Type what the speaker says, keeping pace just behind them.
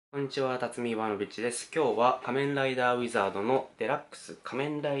こんにちは、辰巳イワノビッチです。今日は仮面ライダーウィザードのデラックス仮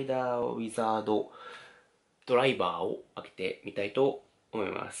面ライダーウィザードドライバーを開けてみたいと思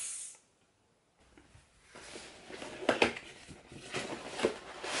います。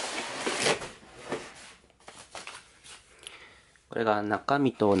これが中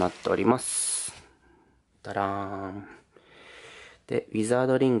身となっております。ダラーン。で、ウィザー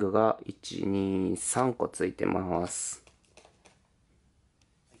ドリングが1、2、3個ついてます。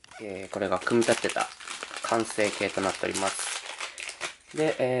これが組み立てた完成形となっております。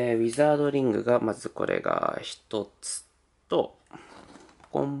で、ウィザードリングがまずこれが1つと、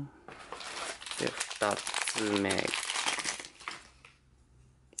ポン。で、2つ目。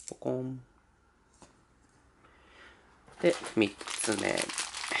ポコン。で、3つ目。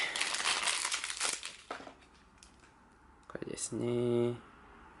これですね。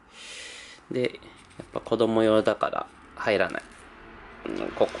で、やっぱ子供用だから入らない。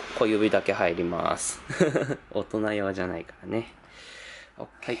小指だけ入ります。大人用じゃないからね。は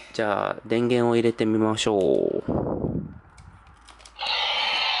い、じゃあ電源を入れてみましょう。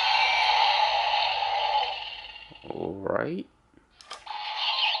Alright。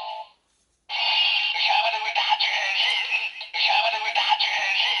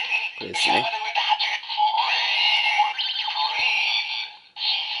これですね。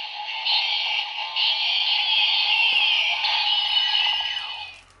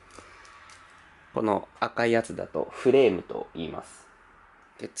この赤いやつだとフレームと言います。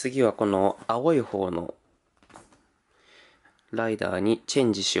で、次はこの青い方のライダーにチェ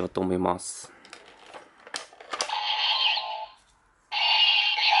ンジしようと思います。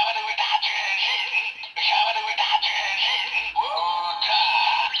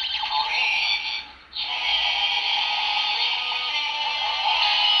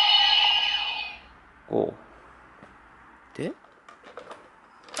で、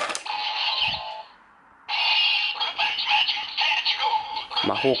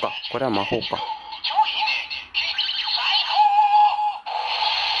魔法か。これは魔法か。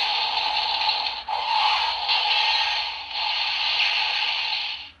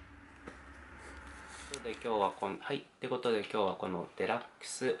ってことで今日はこのデラック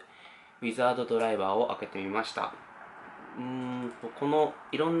スウィザードドライバーを開けてみました。この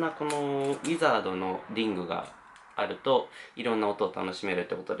いろんなこのウィザードのリングがあるといろんな音を楽しめるっ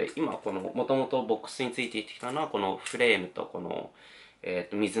てことで、今このもともとボックスについてきたのはこのフレームとこの、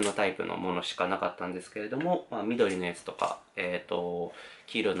水のタイプのものしかなかったんですけれども、緑のやつとか、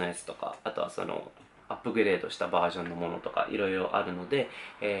黄色のやつとか、あとはそのアップグレードしたバージョンのものとかいろいろあるので、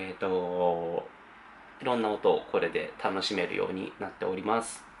いろんな音をこれで楽しめるようになっておりま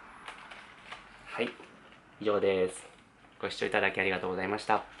す。はい、以上です。ご視聴いただきありがとうございまし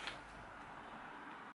た。